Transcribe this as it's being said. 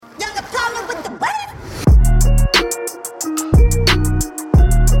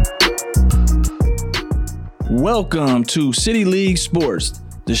Welcome to City League Sports,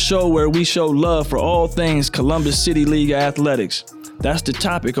 the show where we show love for all things Columbus City League athletics. That's the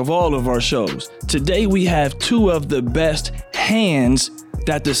topic of all of our shows. Today we have two of the best hands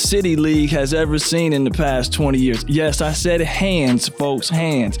that the City League has ever seen in the past 20 years. Yes, I said hands, folks,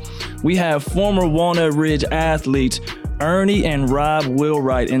 hands. We have former Walnut Ridge athletes Ernie and Rob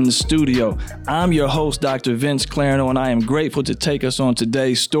Wheelwright in the studio. I'm your host, Dr. Vince Clarino, and I am grateful to take us on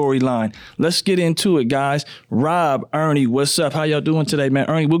today's storyline. Let's get into it, guys. Rob, Ernie, what's up? How y'all doing today, man?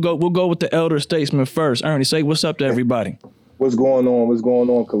 Ernie, we'll go with the elder statesman first. Ernie, say what's up to everybody. What's going on? What's going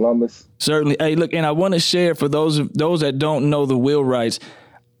on, Columbus? Certainly. Hey, look, and I want to share for those that don't know the Wheelwrights,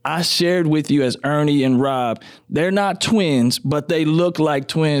 I shared with you as Ernie and Rob. They're not twins, but they look like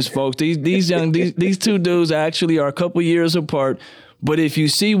twins, folks. These two dudes actually are a couple years apart. But if you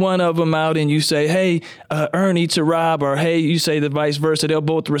see one of them out and you say, hey, Ernie to Rob, or hey, you say the vice versa, they'll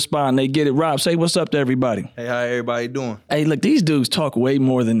both respond. They get it. Rob, say what's up to everybody. Hey, how everybody doing? Hey, look, these dudes talk way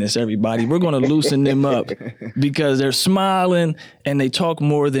more than this, everybody. We're going to loosen them up because they're smiling and they talk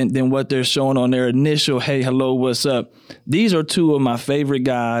more than what they're showing on their initial, hey, hello, what's up. These are two of my favorite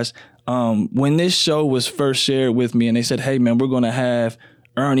guys. When this show was first shared with me and they said, hey, man, we're going to have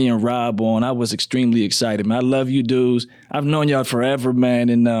Ernie and Rob on, I was extremely excited, man. I love you dudes. I've known y'all forever, man.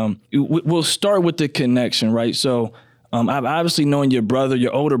 And we'll start with the connection, right? So I've obviously known your brother,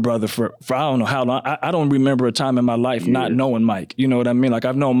 your older brother, for I don't know how long. I don't remember a time in my life not knowing Mike. You know what I mean? Like,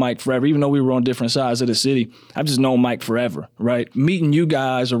 I've known Mike forever. Even though we were on different sides of the city, I've just known Mike forever, right? Meeting you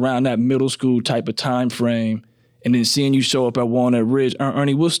guys around that middle school type of time frame and then seeing you show up at Walnut Ridge.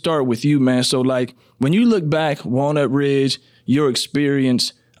 Ernie, we'll start with you, man. So, like, when you look back, Walnut Ridge, your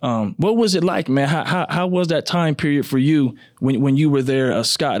experience, what was it like, man? How was that time period for you when you were there,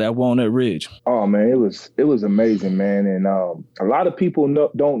 Scott, at Walnut Ridge? Oh, man, it was amazing, man. And a lot of people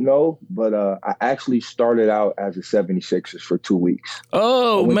don't know, but I actually started out as a 76ers for 2 weeks.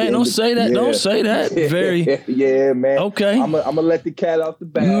 Oh, man, don't say that. Yeah. Don't say that. Very. Yeah, man. Okay. I'm gonna let the cat out the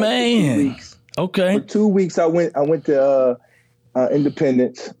bag. Man. For 2 weeks. Okay. For 2 weeks, I went to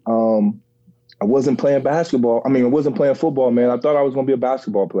Independence. I wasn't playing basketball. I mean, I wasn't playing football, man. I thought I was going to be a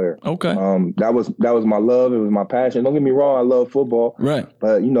basketball player. Okay. That was my love. It was my passion. Don't get me wrong. I love football. Right.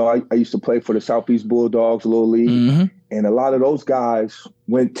 But, you know, I used to play for the Southeast Bulldogs Little League. Mm-hmm. And a lot of those guys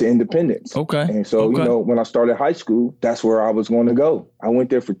went to Independence. Okay. And so, you know, when I started high school, that's where I was going to go. I went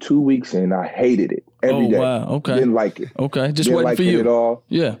there for 2 weeks and I hated it every day. Wow. Okay. Didn't like it. Okay. Just wasn't for you at all.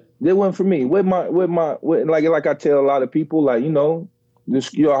 Yeah. It wasn't for me. Like I tell a lot of people, like, you know,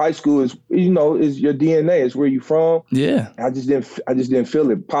 your high school is your DNA. It's where you from. Yeah. I just didn't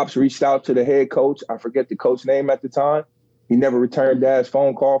feel it. Pops reached out to the head coach. I forget the coach name at the time. He never returned Dad's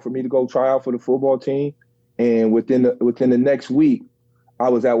phone call for me to go try out for the football team. And within the next week, I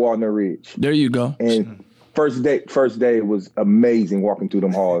was at Walnut Ridge. There you go. And first day was amazing walking through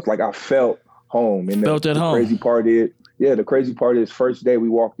them halls. Like, I felt home. And the crazy part is first day we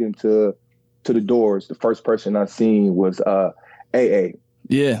walked into the doors, the first person I seen was AA.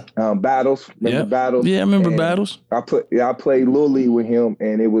 Yeah. Battles. Remember Battles? Yeah, I remember Battles. I played Little League with him,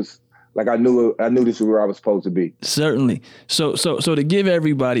 and it was like I knew this was where I was supposed to be. Certainly. So to give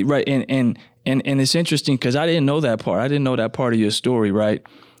everybody, right, and it's interesting because I didn't know that part. I didn't know that part of your story, right?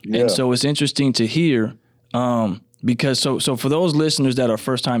 Yeah. And so it's interesting to hear because so for those listeners that are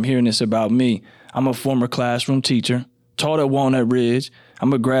first time hearing this about me, I'm a former classroom teacher, taught at Walnut Ridge.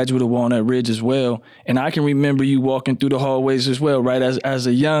 I'm a graduate of Walnut Ridge as well. And I can remember you walking through the hallways as well, right? As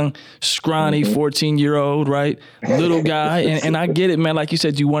a young, scrawny 14-year-old, right? Little guy. And I get it, man. Like you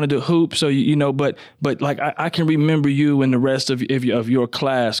said, you wanted to hoop. So, you know, but like I can remember you and the rest of your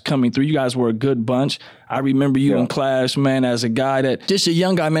class coming through. You guys were a good bunch. I remember you in class, man, as a guy just a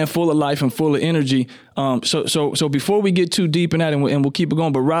young guy, man, full of life and full of energy. So before we get too deep in that, and we'll keep it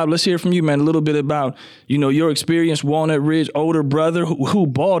going, but Rob, let's hear from you, man, a little bit about, you know, your experience, Walnut Ridge, older brother who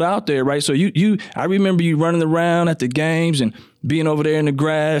balled out there, right? So I remember you running around at the games and being over there in the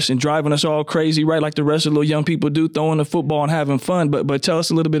grass and driving us all crazy, right? Like the rest of the little young people do, throwing the football and having fun. But tell us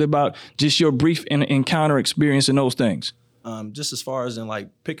a little bit about just your brief encounter experience and those things. Just as far as in like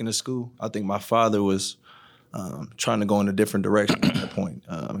picking a school, I think my father was trying to go in a different direction at that point.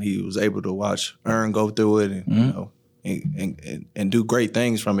 He was able to watch Ern go through it and, you know, and do great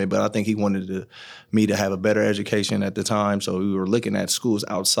things from it. But I think he wanted me to have a better education at the time. So we were looking at schools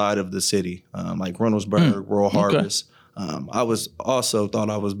outside of the city, like Reynoldsburg, Royal Harvest. I was also thought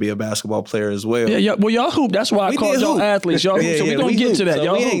I was be a basketball player as well. Yeah. Well, y'all hoop. That's why I called y'all athletes. Y'all hoop. So we're going to get to that. So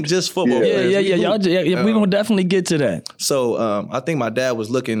y'all we ain't just football players. Yeah. We're going to definitely get to that. So I think my dad was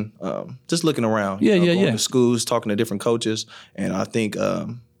looking around. Going to schools, talking to different coaches. And I think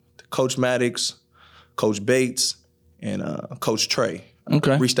Coach Maddox, Coach Bates and Coach Trey.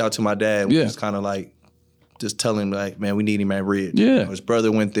 Okay. Reached out to my dad. Yeah. Was kind of like just telling him like, man, we need him at Ridge. Yeah. You know, his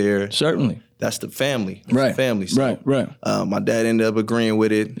brother went there. Certainly. That's the family. Right. The family. So, right. My dad ended up agreeing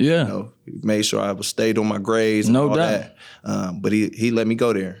with it. Yeah. You know, he made sure I stayed on my grades and all that. But he let me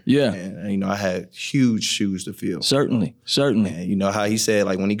go there. Yeah. And, you know, I had huge shoes to fill. Certainly. And you know how he said,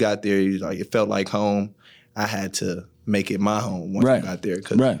 like, when he got there, he was like, it felt like home. I had to make it my home once I got there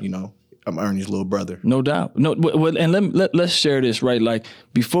because, you know, I'm Ernie's little brother. No doubt. No, well, and let's share this, right? Like,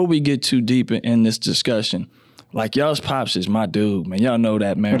 before we get too deep in this discussion, like, y'all's pops is my dude, man. Y'all know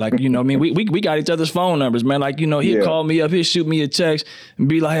that, man. Like, you know, I mean, we got each other's phone numbers, man. Like, you know, he'd call me up, he'd shoot me a text and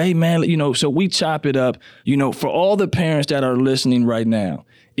be like, hey, man, you know, so we chop it up. You know, for all the parents that are listening right now,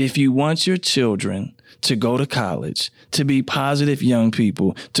 if you want your children to go to college, to be positive young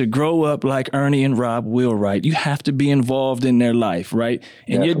people, to grow up like Ernie and Rob Wheelwright, you have to be involved in their life, right?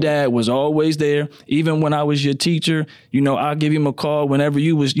 And your dad was always there. Even when I was your teacher, you know, I'll give him a call whenever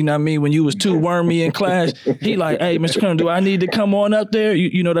you was, you know what I mean, when you was too wormy in class. He like, hey, Mr. Colonel, do I need to come on up there?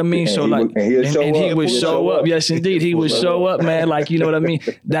 You know what I mean? So like, and he would show up. Yes, indeed. He would show up, man. Like, you know what I mean?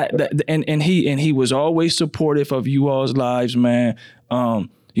 And he was always supportive of you all's lives, man.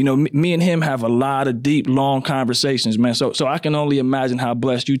 You know, me and him have a lot of deep, long conversations, man. So I can only imagine how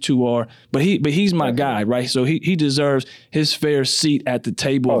blessed you two are. But he's my guy, right? So he deserves his fair seat at the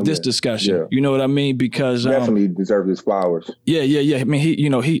table of this discussion. Yeah. You know what I mean? Because definitely deserves his flowers. Yeah. I mean,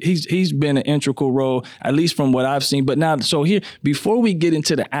 he's been an integral role, at least from what I've seen. But now, so here, before we get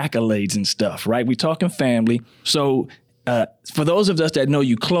into the accolades and stuff, right? We talking family. So for those of us that know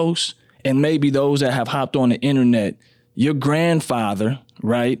you close, and maybe those that have hopped on the internet, your grandfather,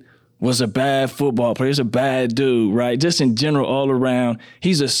 right, was a bad football player. He's a bad dude, right? Just in general, all around.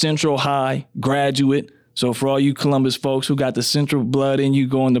 He's a Central High graduate. So for all you Columbus folks who got the Central blood in you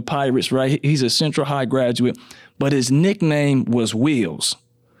going to Pirates, right? He's a Central High graduate, but his nickname was Wheels.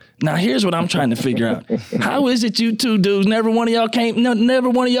 Now, here's what I'm trying to figure out. How is it you two dudes, never one of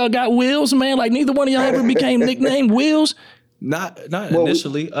y'all got Wheels, man? Like, neither one of y'all ever became nicknamed Wheels? Not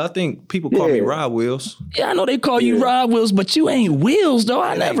initially. I think people call me Rob Wheels. Yeah, I know they call you Rob Wheels, but you ain't Wheels though.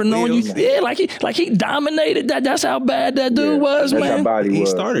 I never known you. Yeah, like he dominated that. That's how bad that dude was, man. That's how bad he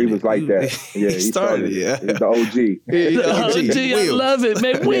was. Started. He was like that. Yeah, he started. Yeah, he's the OG. The OG. I love it,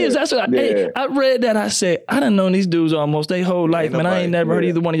 man. Wheels. That's what. I read that. I said I done known these dudes almost their whole life, man. I ain't never heard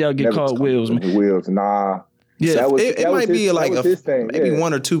either one of y'all get called Wheels, man. Wheels, nah. Yeah, it might be like maybe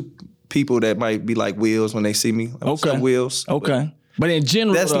one or two people that might be like Wheels when they see me. Okay. Wheels. Okay. But in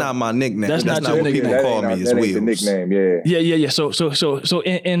general, that's not my nickname. That's not what people call me. Is Wheels. The nickname, Yeah. So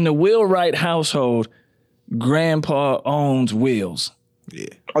in the Wheelwright household, Grandpa owns Wheels. Yeah.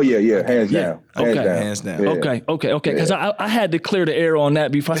 Oh yeah. Hands down. Hands down. Yeah. Okay. Because I had to clear the air on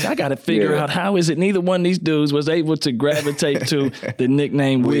that before I got to figure out how is it neither one of these dudes was able to gravitate to the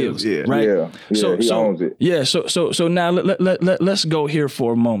nickname Wheels. Right. Yeah. So he owns it. Yeah. So now let's go here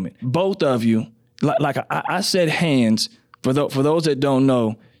for a moment. Both of you, like I said, hands. For those that don't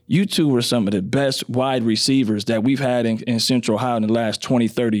know, you two were some of the best wide receivers that we've had in Central Ohio in the last 20,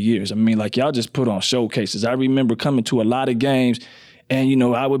 30 years. I mean, like, y'all just put on showcases. I remember coming to a lot of games, and, you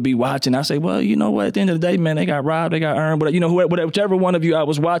know, I would be watching. I say, well, you know what? At the end of the day, man, they got Rob, they got Ern, but, you know, whichever one of you I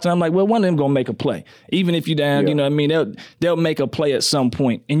was watching, I'm like, well, one of them going to make a play. Even if you down, you know what I mean? They'll make a play at some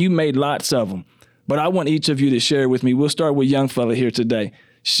point, and you made lots of them. But I want each of you to share with me. We'll start with young fella here today.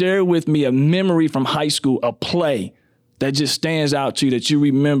 Share with me a memory from high school, a play that just stands out to you that you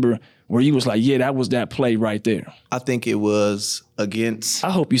remember where you was like, yeah, that was that play right there. I think it was against... I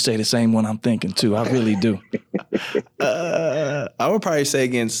hope you say the same one I'm thinking too. I really do. I would probably say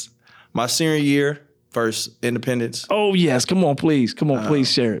against my senior year, first Independence. Oh, yes. Come on, please.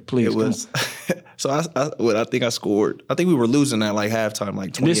 Please share it. Please. It was... So I think I scored. I think we were losing at like halftime,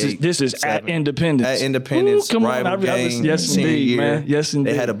 like 28. This is at Independence. At Independence, rival game. Yes, indeed, man. Yes,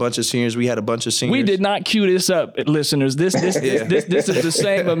 indeed. They had a bunch of seniors. We had a bunch of seniors. We did not cue this up, listeners. This is the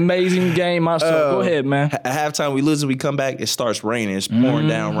same amazing game I saw. Go ahead, man. At halftime, we lose and we come back. It starts raining. It's pouring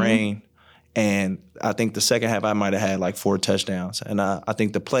down rain. And I think the second half, I might have had like 4 touchdowns. And I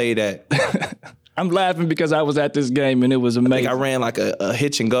think the play that... I'm laughing because I was at this game and it was amazing. I think I ran like a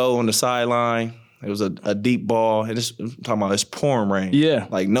hitch and go on the sideline. It was a deep ball. And I'm talking about it's pouring rain. Yeah.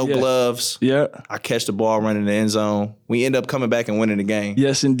 Like no gloves. Yeah. I catch the ball running in the end zone. We end up coming back and winning the game.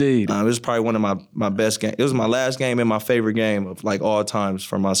 Yes, indeed. It was probably one of my best games. It was my last game and my favorite game of like all times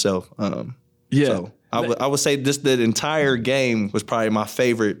for myself. So I would say the entire game was probably my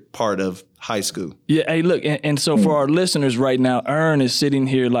favorite part of high school. Yeah, hey, look, and so for our listeners right now, Ern is sitting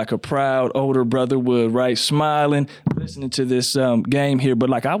here like a proud older brother would, right, smiling, listening to this game here.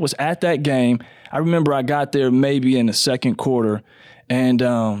 But like I was at that game, I remember I got there maybe in the second quarter. And,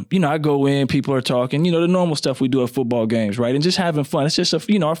 I go in, people are talking, the normal stuff we do at football games, right? And just having fun. It's just,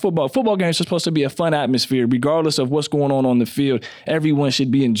 our football games are supposed to be a fun atmosphere, regardless of what's going on the field. Everyone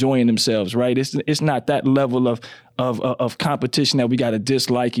should be enjoying themselves, right? It's not that level of competition that we got to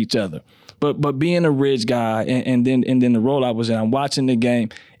dislike each other. But being a Ridge guy and then the role I was in, I'm watching the game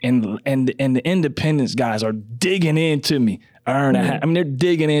and the Independence guys are digging into me. They're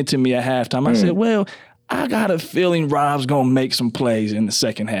digging into me at halftime. I said, well, I got a feeling Rob's going to make some plays in the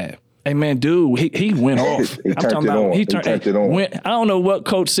second half. Hey, man, dude, he went off. He turned it on. I don't know what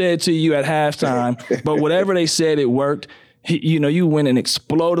coach said to you at halftime, but whatever they said, it worked. You went and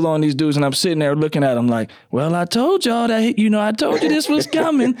exploded on these dudes, and I'm sitting there looking at them like, well, I told y'all that, I told you this was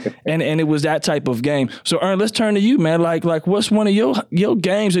coming. and it was that type of game. So, Ern, let's turn to you, man. Like what's one of your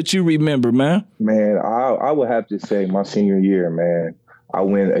games that you remember, man? Man, I would have to say my senior year, man, I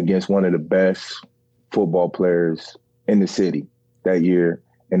went against one of the best football players in the city that year,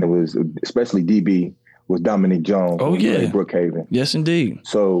 and it was especially DB was Dominic Jones. Oh yeah, Brookhaven. Yes, indeed.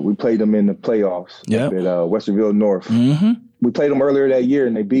 So we played them in the playoffs at Westerville North. Mm-hmm. We played them earlier that year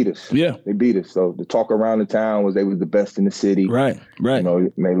and they beat us. Yeah, they beat us. So the talk around the town was they was the best in the city. Right.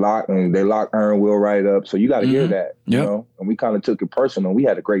 They locked Ern Wheelwright up. So you got to hear that. And we kind of took it personal. We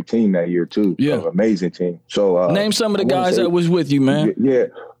had a great team that year too. Yeah, amazing team. So name some of the guys that was with you, man. Yeah.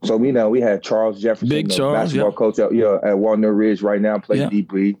 So we had Charles Jefferson, Big Charles, basketball coach at Walnut Ridge right now, played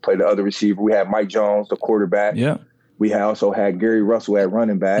deeply, played the other receiver. We had Mike Jones, the quarterback. Yeah. We also had Gary Russell at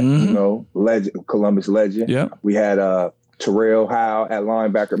running back, legend, Columbus legend. Yeah. We had Terrell Howe at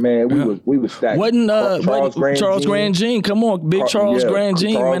linebacker. Man, we was stacked. Charles Grandjean, come on, big Charles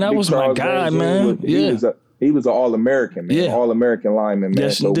Grandjean, man, that was my guy, man. He was an All-American, man. Yeah. All-American lineman, man.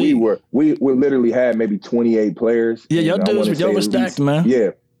 Yes, so indeed. we literally had maybe 28 players. Yeah, y'all were stacked, man. Yeah.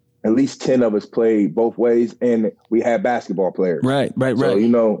 At least 10 of us played both ways, and we had basketball players. Right.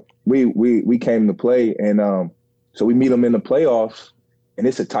 So, we came to play, and so we meet them in the playoffs, and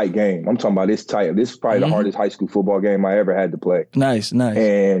it's a tight game. I'm talking about it's tight. This is probably the hardest high school football game I ever had to play. Nice.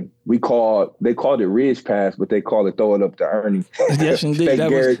 And they called it Ridge Pass, but they called it Throw It Up to Ernie. Yes,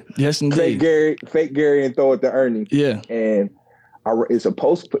 indeed. Fake Gary and throw it to Ernie. Yeah. And it's a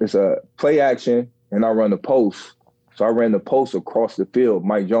play action, and I run the post. So I ran the post across the field.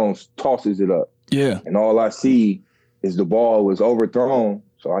 Mike Jones tosses it up. Yeah. And all I see is the ball was overthrown.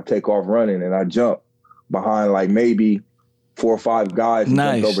 So I take off running and I jump behind like maybe 4 or 5 guys.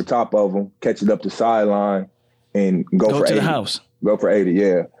 Nice. Jump over top of them, catch it up the sideline, and go for 80. Go to the house. Go for 80,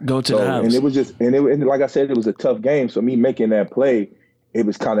 yeah. Go to the house. And it was just, and like I said, it was a tough game. So me making that play, it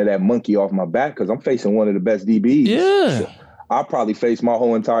was kind of that monkey off my back because I'm facing one of the best DBs. Yeah. So I probably faced my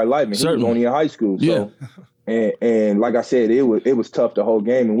whole entire life. And he was only in high school. So And like I said, it was tough the whole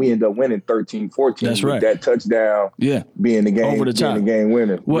game, and we ended up winning 13-14. That's right. That touchdown, being the game, over the top, being the game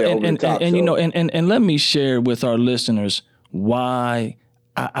winner. Well, and let me share with our listeners why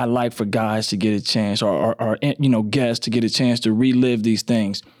I like for guys to get a chance, or guests to get a chance to relive these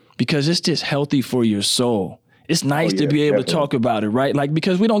things, because it's just healthy for your soul. It's nice to be able to talk about it, right? Like,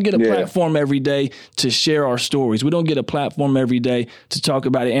 because we don't get a platform every day to share our stories. We don't get a platform every day to talk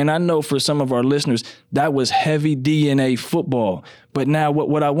about it. And I know for some of our listeners, that was heavy DNA football. But now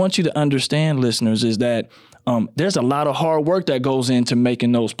what I want you to understand, listeners, is that there's a lot of hard work that goes into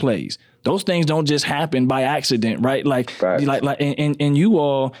making those plays. Those things don't just happen by accident, right? And you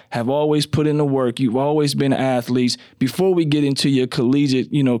all have always put in the work. You've always been athletes. Before we get into your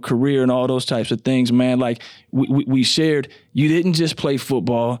collegiate, career and all those types of things, man, like we shared, you didn't just play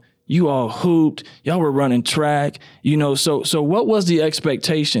football. You all hooped. Y'all were running track. So what was the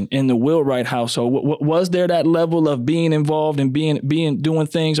expectation in the Wheelwright household? Was there that level of being involved and doing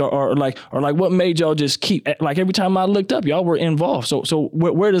things, or what made y'all just keep, like, every time I looked up, y'all were involved. So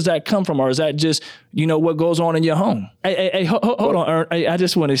where does that come from, or is that just what goes on in your home? Hey, hold on, Ern. I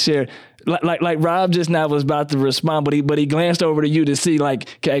just want to share. Like Rob just now was about to respond, but he glanced over to you to see, like,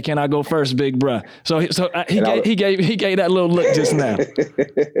 okay, can I go first, big bruh? So he gave that little look just now.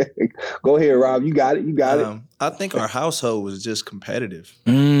 Go ahead, Rob. You got it. I think our household was just competitive.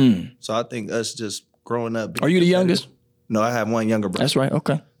 So I think us just growing up. Are you the youngest? No, I have one younger brother. That's right.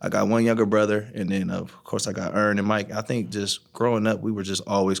 Okay. I got one younger brother, and then of course I got Ern and Mike. I think just growing up, we were just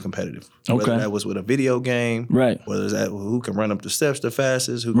always competitive. Okay. Whether that was with a video game, right? Whether it's that who can run up the steps the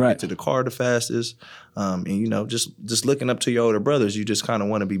fastest, who can get to the car the fastest, and just looking up to your older brothers, you just kind of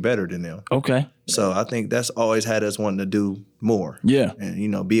want to be better than them. Okay. So I think that's always had us wanting to do more. Yeah. And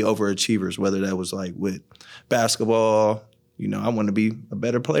be overachievers, whether that was like with basketball, I want to be a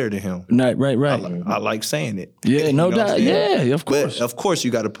better player than him. Right. I like saying it. Yeah, no doubt. Yeah, of course. But of course,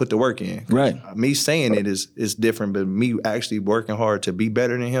 you got to put the work in. Right. Me saying it is different, but me actually working hard to be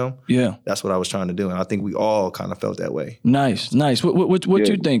better than him. Yeah, that's what I was trying to do, and I think we all kind of felt that way. Nice. What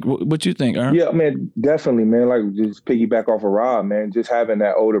you think? What you think, Ern? Yeah, man, definitely, man. Like just piggyback off of Rob, man. Just having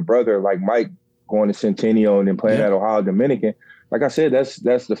that older brother like Mike going to Centennial and then playing at Ohio Dominican. Like I said, that's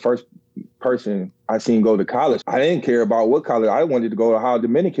the first person I seen go to college. I didn't care about what college. I wanted to go to Ohio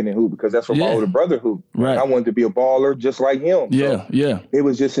Dominican and hoop because that's where my older brother hooped. Right. I wanted to be a baller just like him. Yeah, so it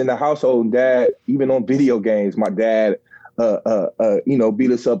was just in the household. Dad, even on video games, my dad,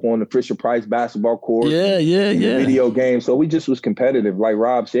 beat us up on the Fisher Price basketball court. Yeah. Video games. So we just was competitive. Like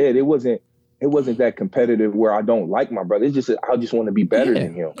Rob said, it wasn't that competitive where I don't like my brother. It's just I just want to be better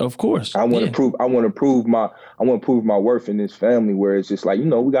than him. Of course. I want to prove my worth in this family where it's just like,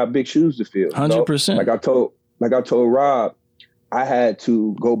 we got big shoes to fill. 100%. Like I told Rob, I had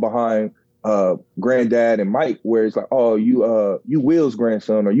to go behind Granddad and Mike where it's like, oh, you Will's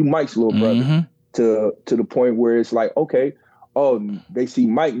grandson or you Mike's little brother to the point where it's like, okay, oh, they see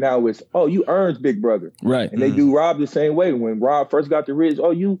Mike now as, oh, you Ern's big brother. Right. And they do Rob the same way. When Rob first got to Ridge,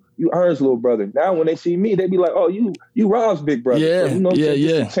 oh, you Ern's little brother. Now when they see me, they be like, oh, you Rob's big brother. Yeah, so,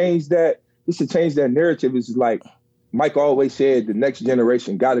 Just to change that narrative is like, Mike always said the next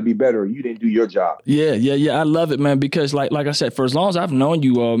generation got to be better or you didn't do your job. Yeah. I love it, man, because like I said, for as long as I've known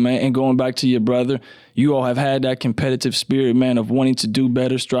you all, man, and going back to your brother, you all have had that competitive spirit, man, of wanting to do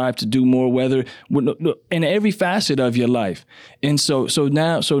better, strive to do more, whether in every facet of your life. And so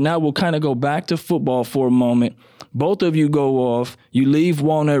now we'll kind of go back to football for a moment. Both of you go off, you leave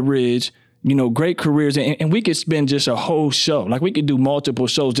Walnut Ridge, great careers, and we could spend just a whole show. Like we could do multiple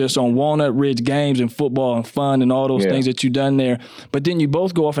shows just on Walnut Ridge games and football and fun and all those things that you've done there. But then you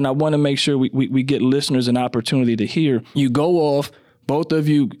both go off, and I want to make sure we get listeners an opportunity to hear. You go off, both of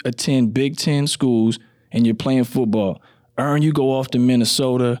you attend Big Ten schools, and you're playing football. Ern, you go off to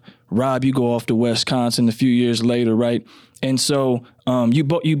Minnesota. Rob, you go off to Wisconsin a few years later, right? And so you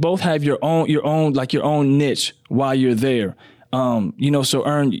both have your own niche while you're there. So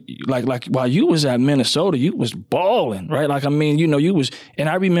Ern, like while you was at Minnesota, you was balling, right? Like, I mean, you was, and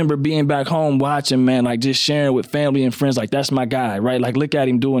I remember being back home watching, man, like just sharing with family and friends, like that's my guy, right? Like look at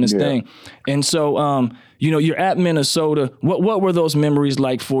him doing his thing. And so, you're at Minnesota. What were those memories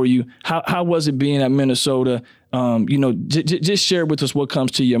like for you? How was it being at Minnesota? Just share with us what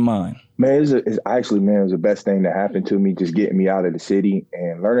comes to your mind. Man, it was the best thing that happened to me, just getting me out of the city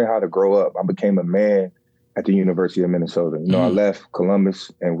and learning how to grow up. I became a man at the University of Minnesota. I left Columbus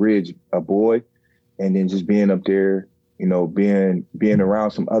and Ridge a boy, and then just being up there, being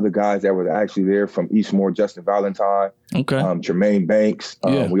around some other guys that were actually there from Eastmore, Justin Valentine, Jermaine Banks.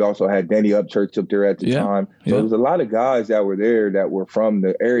 We also had Danny Upchurch up there at the time. So there was a lot of guys that were there that were from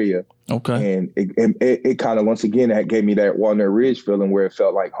the area. Okay. And it kind of, once again, that gave me that Walnut Ridge feeling where it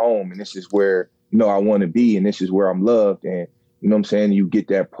felt like home. And this is where, I want to be, and this is where I'm loved. And you know what I'm saying? You get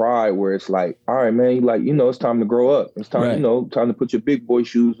that pride where it's like, all right, man, it's time to grow up. It's time, time to put your big boy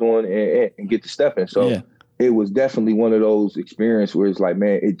shoes on and get to stepping. So it was definitely one of those experiences where it's like,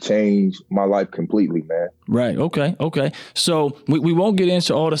 man, it changed my life completely, man. Right. Okay. So we won't get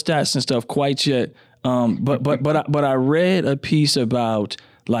into all the stats and stuff quite yet. But I read a piece about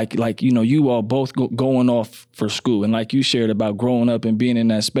you all both going off for school, and like you shared about growing up and being in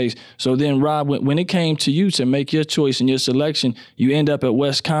that space. So then, Rob, when it came to you to make your choice and your selection, you end up at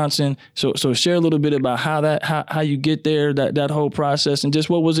Wisconsin. So share a little bit about how you get there, that whole process, and just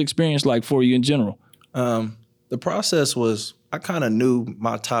what was the experience like for you in general. The process was, I kind of knew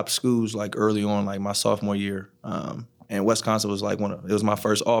my top schools like early on, like my sophomore year. And Wisconsin was like it was my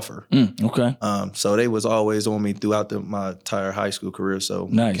first offer. Okay. So they was always on me throughout my entire high school career. So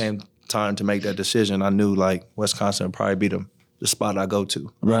when it came time to make that decision, I knew like Wisconsin would probably be the spot I go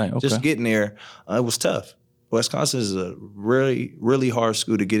to. Right. Okay. Just getting there, it was tough. Wisconsin is a really, really hard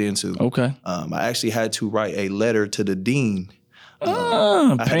school to get into. Okay. I actually had to write a letter to the dean.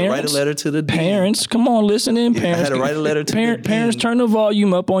 I had to write a letter to the dean. Parents, come on, listen in, parents. I had to write a letter to the dean. Parents, turn the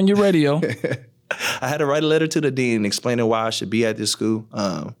volume up on your radio. I had to write a letter to the dean explaining why I should be at this school.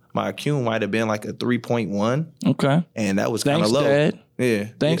 My IQ might have been like a 3.1. Okay. And that was kind of low. Dad. Yeah.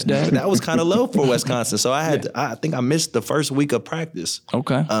 Thanks, Dad. But that was kind of low for Wisconsin. So I had I think I missed the first week of practice.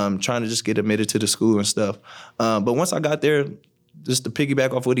 Okay. Trying to just get admitted to the school and stuff. But once I got there, just to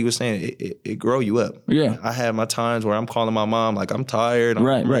piggyback off what he was saying, it grow you up. Yeah. I had my times where I'm calling my mom like I'm tired. I'm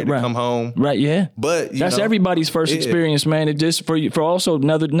ready to come home. Right. Yeah. But that's everybody's first experience, man. It just for also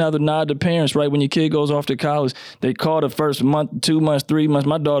another nod to parents, right? When your kid goes off to college, they call the first month, 2 months, 3 months.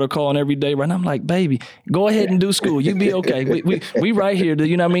 My daughter calling every day, right? And I'm like, baby, go ahead and do school. You be okay. We right here.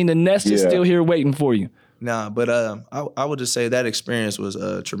 You know what I mean? The nest is still here waiting for you. Nah, but I would just say that experience was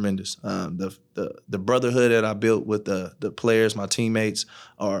tremendous. The brotherhood that I built with the players, my teammates,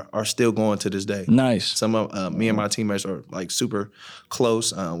 are still going to this day. Nice. Some of me and my teammates are like super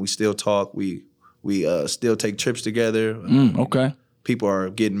close. We still talk. We still take trips together. Okay. People are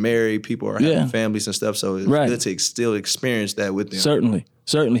getting married. People are having families and stuff. So it's good to still experience that with them.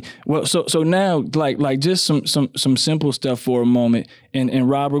 Certainly. Well, so now, like just some simple stuff for a moment. And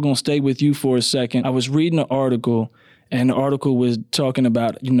Rob, we're gonna stay with you for a second. I was reading an article, and the article was talking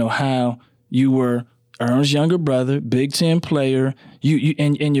about how you were Ern's younger brother, Big Ten player.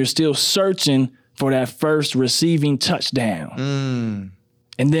 And you're still searching for that first receiving touchdown.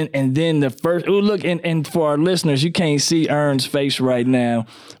 And then the first, look, and for our listeners, you can't see Ern's face right now,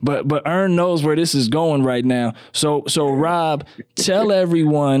 but Ern knows where this is going right now. So Rob, tell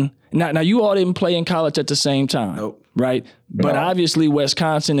everyone, now you all didn't play in college at the same time, nope. Right? But obviously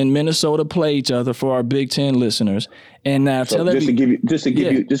Wisconsin and Minnesota play each other for our Big Ten listeners. And now just to give you a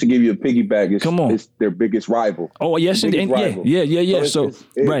piggyback, it's their biggest rival. Oh yes, and yeah. So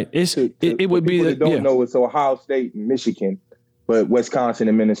it would be that don't know, it's Ohio State and Michigan. But Wisconsin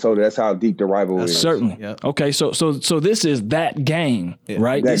and Minnesota, that's how deep the rivalry is. Certainly. Yep. Okay, so this is that game,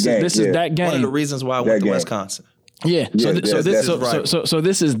 right? This is that game. One of the reasons why I went to Wisconsin. Yeah. So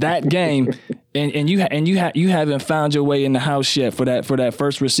this is that game, and you haven't found your way in the house yet for that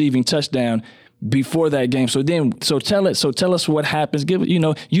first receiving touchdown before that game. So tell us what happens.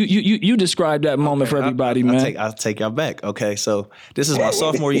 You describe that moment for everybody, man. I'll take y'all back. Okay, so this is my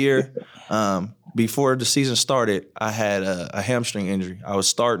sophomore year. Before the season started, I had a hamstring injury. I was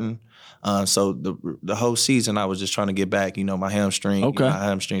starting, so the whole season I was just trying to get back. My hamstring. Okay. My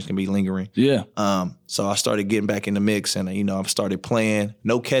hamstrings can be lingering. Yeah. So I started getting back in the mix, and I started playing.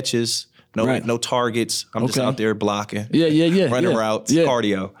 No catches. No targets. I'm just out there blocking. Yeah. Running routes,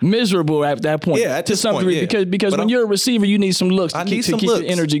 cardio. Miserable at that point. Yeah, at this point, because when you're a receiver, you need some looks to keep the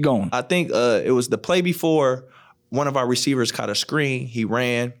energy going. I think it was the play before. One of our receivers caught a screen. He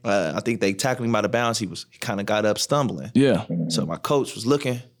ran. I think they tackled him out of bounds. He kind of got up stumbling. Yeah. So my coach was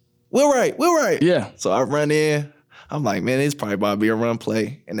looking. Wheelwright. Yeah. So I run in. I'm like, man, it's probably about to be a run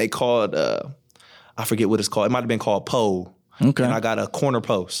play. And they called, I forget what it's called. It might have been called pole. Okay. And I got a corner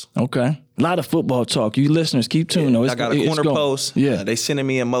post. Okay. A lot of football talk. You listeners, keep tuning. I got a corner post. Yeah. They sending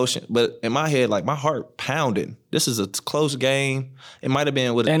me in motion. But in my head, like my heart pounding. This is a close game. It might have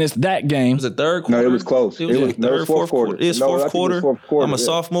been and it's that game. Was it third quarter? No, it was close. It was fourth quarter. It's fourth quarter. I'm a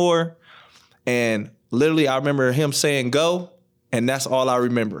sophomore. And literally I remember him saying go. And that's all I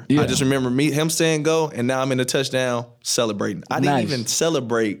remember. Yeah. I just remember him saying go. And now I'm in the touchdown celebrating. I didn't even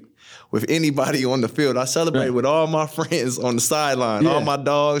celebrate with anybody on the field. I celebrated with all my friends on the sideline, all my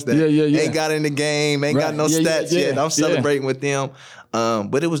dogs that ain't got in the game, ain't got no stats yet. I'm celebrating with them.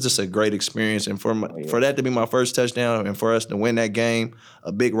 But it was just a great experience. And for that to be my first touchdown and for us to win that game,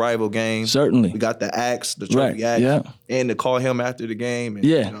 a big rival game. Certainly. We got the axe, the trophy axe, and to call him after the game. And,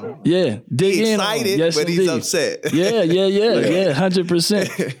 Dig he's excited, but he's upset. Yeah,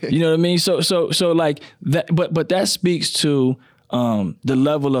 100%. You know what I mean? So like that, but that speaks to the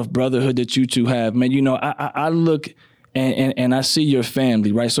level of brotherhood that you two have, man. I look and I see your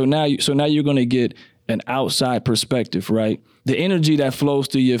family, right? So now you're going to get an outside perspective, right? The energy that flows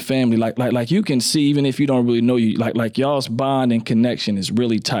through your family, like you can see, even if you don't really know you, like y'all's bond and connection is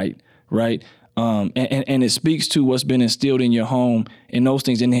really tight, right? And it speaks to what's been instilled in your home and those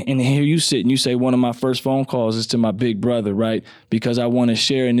things. And here you sit and you say, one of my first phone calls is to my big brother, right? Because I want to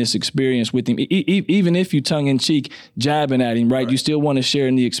share in this experience with him. Even if you tongue in cheek jabbing at him, right? You still want to share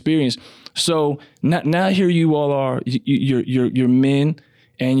in the experience. So now here you all are, you're men.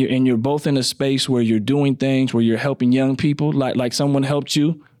 And you're both in a space where you're doing things, where you're helping young people, like someone helped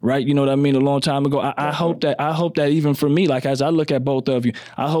you, right? You know what I mean? A long time ago. I hope that even for me, like as I look at both of you,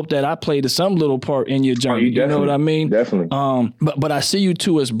 I hope that I played some little part in your journey. You know what I mean? Definitely. But I see you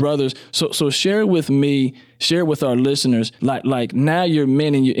two as brothers. So share with me, share with our listeners, like now you're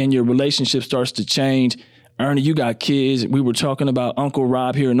men and your relationship starts to change. Ernie, you got kids. We were talking about Uncle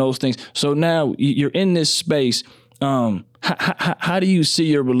Rob here and those things. So now you're in this space. how do you see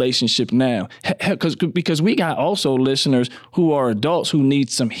your relationship now? Because we got also listeners who are adults who need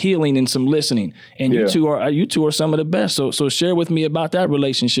some healing and some listening, and you two are some of the best. So share with me about that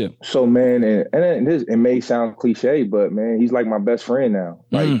relationship. So man, and this, it may sound cliche, but man, he's like my best friend now.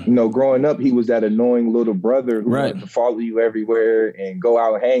 Like you know, growing up, he was that annoying little brother who wanted to follow you everywhere and go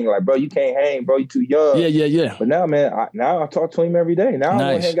out and hang. Like, bro, you can't hang, bro, you too young. Yeah. But now, man, I talk to him every day. Now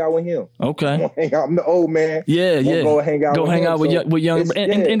I want to hang out with him. Okay. I want to hang out. I'm the old man. Yeah. Go hang out with young.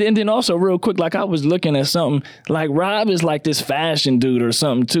 And then also real quick, like I was looking at something, like Rob is like this fashion dude or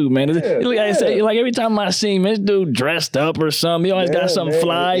something too, man. Like every time I see him, this dude dressed up or something. He always got something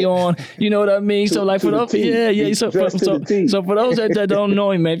fly on. You know what I mean? So like for those, So for those that don't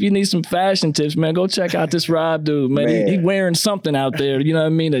know him, man, if you need some fashion tips, man, go check out this Rob dude, man. He wearing something out there. You know what I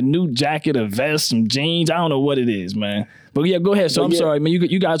mean? A new jacket, a vest, some jeans. I don't know what it is, man. But yeah, go ahead. So I'm sorry, man.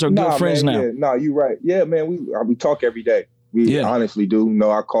 You guys are good friends now. Yeah. No, you're right. Yeah, man. We talk every day. We honestly do. You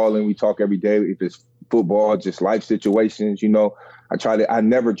know, I call him. We talk every day. If it's football, just life situations. You know, I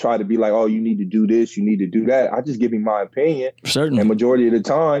never try to be like, oh, you need to do this, you need to do that. I just give him my opinion. Certainly. And majority of the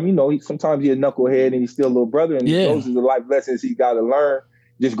time, you know, sometimes he's a knucklehead and he's still a little brother, and those are the life lessons he got to learn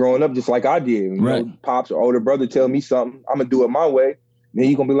just growing up, just like I did. You know, pops or older brother tell me something, I'm gonna do it my way. Then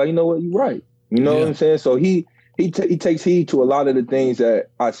he's gonna be like, you know what, you're right. You know what I'm saying? So he takes heed to a lot of the things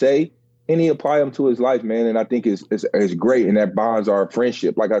that I say, and he apply them to his life, man. And I think it's great, and that bonds our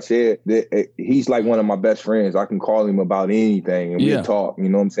friendship. Like I said, he's like one of my best friends. I can call him about anything, and we'll talk. You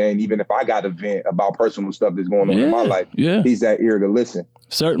know what I'm saying? Even if I got a vent about personal stuff that's going on in my life, he's that ear to listen.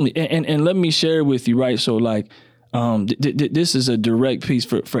 Certainly, and let me share with you, right? So like, this is a direct piece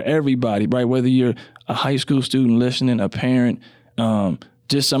for everybody, right? Whether you're a high school student listening, a parent,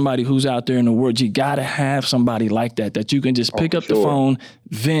 just somebody who's out there in the world, you got to have somebody like that you can just pick up the phone,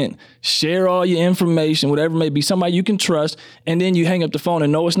 vent, share all your information, whatever it may be, somebody you can trust, and then you hang up the phone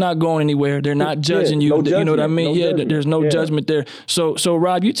and know it's not going anywhere. They're not judging you. You know what I mean? There's no judgment there. So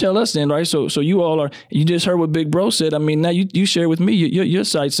Rob, you tell us then, right? So you all you just heard what Big Bro said. I mean, now you share with me your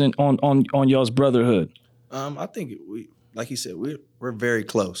sights on y'all's brotherhood. I think like he said, we're very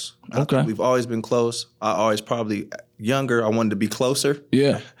close. Okay. We've always been close. I always probably younger, I wanted to be closer.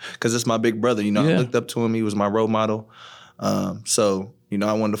 Yeah. Because it's my big brother. You know, I looked up to him. He was my role model. So, you know,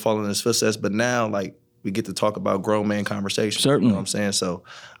 I wanted to follow in his footsteps. But now, like, we get to talk about grown man conversations. Certainly. You know what I'm saying? So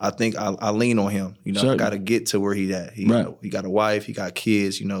I think I lean on him. You know, I got to get to where he's at. He got a wife. He got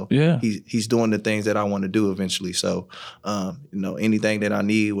kids. You know, he's doing the things that I want to do eventually. So, you know, anything that I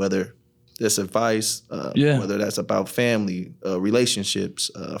need, whether this advice, whether that's about family,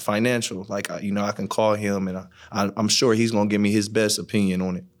 relationships, financial, like, I can call him, and I'm sure he's going to give me his best opinion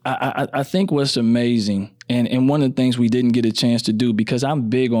on it. I think what's amazing, and one of the things we didn't get a chance to do, because I'm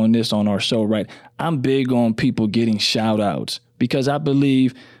big on this on our show, right? I'm big on people getting shout outs, because I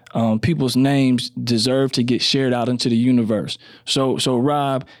believe people's names deserve to get shared out into the universe. So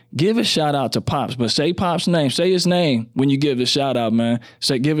Rob, give a shout out to Pops, but say Pops' name. Say his name when you give the shout out, man.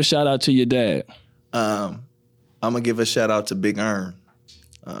 Give a shout out to your dad. I'm gonna give a shout out to Big Ern.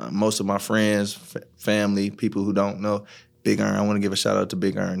 Most of my friends, family, people who don't know Big Ern, I want to give a shout out to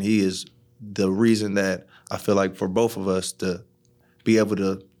Big Ern. He is the reason that I feel like for both of us to be able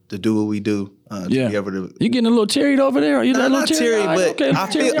to do what we do. Be able to. You getting a little teary over there? Are you not teary, but I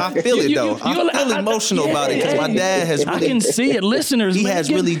feel it though. I feel emotional about it because my dad has really. I can see it, listeners. He has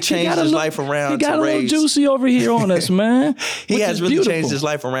really changed his life around. He got a little juicy over here on us, man. He has really changed his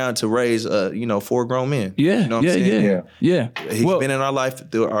life around to raise, 4 grown men. Yeah, you know what I'm saying? Yeah. He's been in our life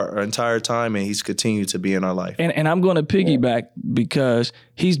through our entire time, and he's continued to be in our life. And I'm going to piggyback because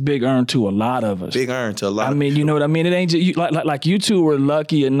he's Big Ern to a lot of us. Big Ern to a lot. I mean, you know what I mean? It ain't just, like you two were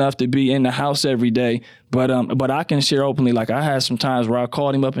lucky enough to be in the house every day. But I can share openly, like I had some times where I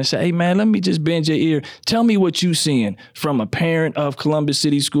called him up and said, hey, man, let me just bend your ear. Tell me what you seeing from a parent of Columbus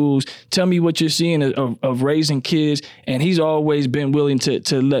City Schools. Tell me what you're seeing of raising kids. And he's always been willing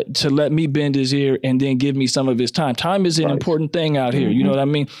to let me bend his ear and then give me some of his time. Time is an important thing out here. You know what I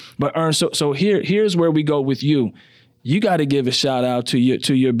mean? But Ern, so here's where we go with you. You got to give a shout out to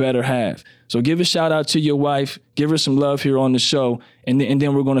your better half. So give a shout out to your wife. Give her some love here on the show. And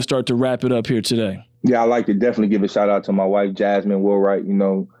then we're going to start to wrap it up here today. Yeah, I like to definitely give a shout out to my wife, Jasmine Wheelwright. You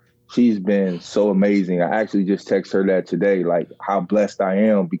know, she's been so amazing. I actually just texted her that today, like how blessed I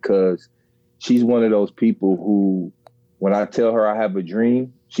am, because she's one of those people who, when I tell her I have a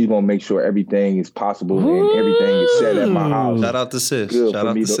dream, she's going to make sure everything is possible and everything is set at my house. Shout out to sis. Shout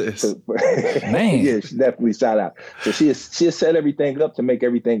out to sis. Man. Yeah, she definitely shout out. So she has set everything up to make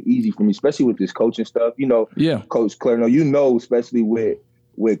everything easy for me, especially with this coaching stuff. You know, Coach Claire, especially with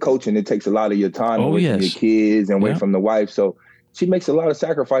with coaching, it takes a lot of your time away from your kids and away from the wife. So she makes a lot of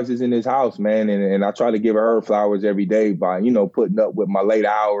sacrifices in this house, man. And I try to give her flowers every day by, you know, putting up with my late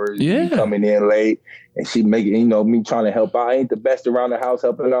hours, coming in late. And she making, you know, me trying to help out. I ain't the best around the house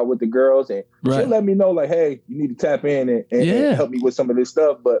helping out with the girls. And she'll let me know, like, hey, you need to tap in and help me with some of this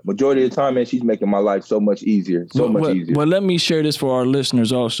stuff. But majority of the time, man, she's making my life so much easier, much easier. Well, let me share this for our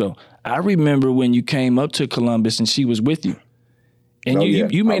listeners also. I remember when you came up to Columbus and she was with you. And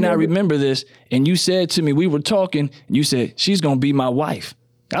you may not remember this, and you said to me, we were talking, and you said, she's going to be my wife.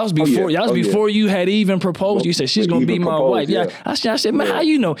 That was before before you had even proposed. You said, she's going to be my wife. Yeah. I said, man, how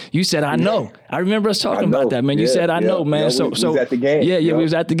you know? You said, I know. I remember us talking about that, man. You said, I know, man. We was at the game. We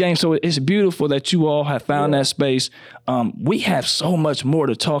was at the game. So it's beautiful that you all have found that space. We have so much more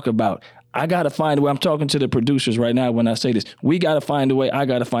to talk about. I got to find a way. I'm talking to the producers right now when I say this. We got to find a way. I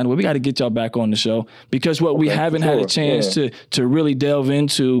got to find a way. We got to get y'all back on the show because what we haven't had a chance to really delve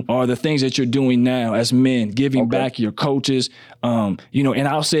into are the things that you're doing now as men, giving back your coaches. You know, and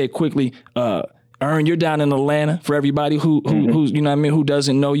I'll say it quickly. Ern, you're down in Atlanta. For everybody who's you know what I mean, who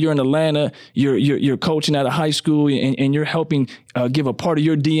doesn't know, you're in Atlanta. You're coaching at a high school and you're helping give a part of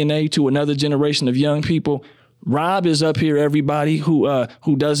your DNA to another generation of young people. Rob is up here, everybody who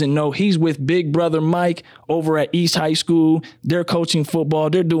doesn't know. He's with Big Brother Mike over at East High School. They're coaching football.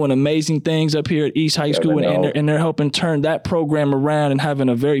 They're doing amazing things up here at East High School, and they're helping turn that program around and having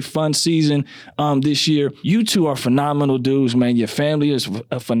a very fun season this year. You two are phenomenal dudes, man. Your family is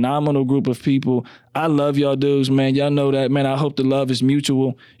a phenomenal group of people. I love y'all dudes, man. Y'all know that, man. I hope the love is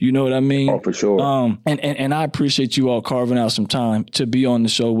mutual. You know what I mean? Oh, for sure. And I appreciate you all carving out some time to be on the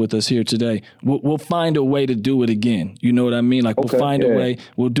show with us here today. We'll find a way to do it again. You know what I mean? Like we'll find a way.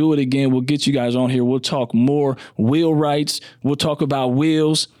 We'll do it again. We'll get you guys on here. We'll talk more Wheelwrights. We'll talk about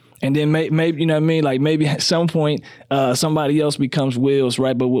wheels. And then maybe, you know what I mean? Like maybe at some point somebody else becomes Wheels,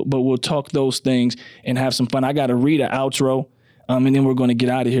 right? But we'll talk those things and have some fun. I got to read an outro. And then we're going to get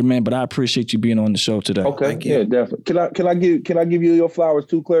out of here, man. But I appreciate you being on the show today. Okay, yeah, definitely. Can I give you your flowers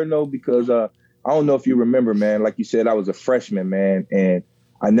too, Claire? No, because I don't know if you remember, man. Like you said, I was a freshman, man, and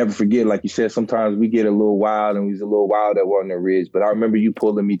I never forget. Like you said, sometimes we get a little wild, and we was a little wild at Walnut Ridge. But I remember you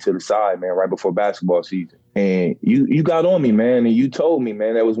pulling me to the side, man, right before basketball season, and you got on me, man, and you told me,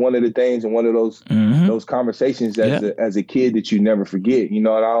 man, that was one of the things and one of those conversations as a kid that you never forget. You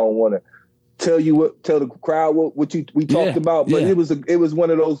know, and I don't want to tell the crowd what we talked about, but it was one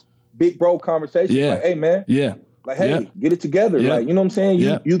of those big bro conversations. Yeah. Like, hey man, like hey, get it together. Like, you know what I'm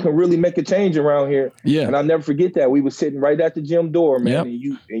saying? You can really make a change around here. Yeah. And I'll never forget that. We were sitting right at the gym door, man. And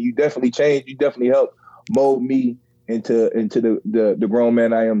you definitely changed. You definitely helped mold me into the grown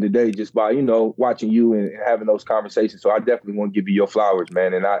man I am today just by, you know, watching you and having those conversations. So I definitely want to give you your flowers,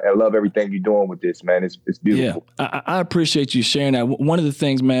 man. And I love everything you're doing with this, man. It's beautiful. Yeah, I appreciate you sharing that. One of the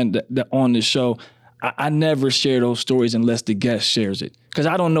things, man, that on this show, I never share those stories unless the guest shares it. Cause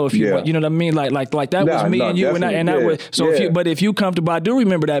I don't know if you want, you know what I mean? Like that was me and you I was, so if you comfortable, I do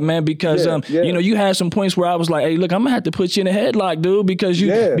remember that, man, because, you know, you had some points where I was like, hey, look, I'm gonna have to put you in a headlock, dude, because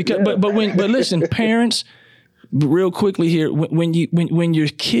but listen, parents, real quickly here, when your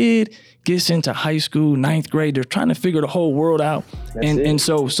kid gets into high school, 9th grade, they're trying to figure the whole world out. And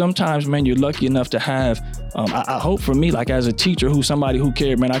so sometimes, man, you're lucky enough to have, I hope for me, like as a teacher who's somebody who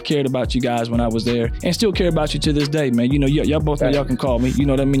cared, man, I cared about you guys when I was there and still care about you to this day, man. You know, y'all both know y'all can call me. You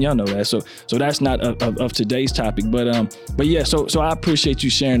know what I mean? Y'all know that. So that's not of today's topic, but yeah, so I appreciate you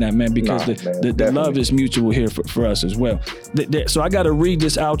sharing that, man, because the love is mutual here for us as well. So I got to read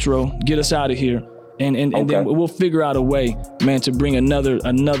this outro, get us out of here. And then we'll figure out a way, man, to bring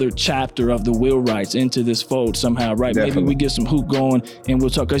another chapter of the Wheelwrights into this fold somehow, right? Definitely. Maybe we get some hoop going and we'll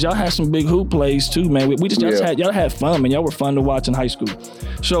talk, because y'all had some big hoop plays too, man. Y'all had fun, man. Y'all were fun to watch in high school.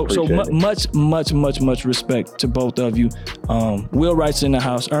 So much respect to both of you. Wheelwrights in the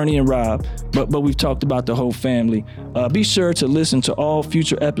house, Ernie and Rob, but we've talked about the whole family. Be sure to listen to all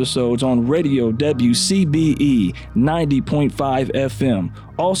future episodes on Radio WCBE 90.5 FM.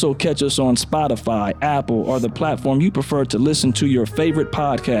 Also catch us on Spotify, Apple, or the platform you prefer to listen to your favorite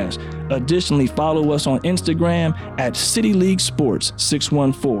podcast. Additionally, follow us on Instagram at City League Sports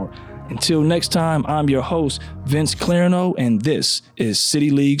 614. Until next time, I'm your host, Vince Clarino, and this is City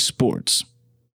League Sports.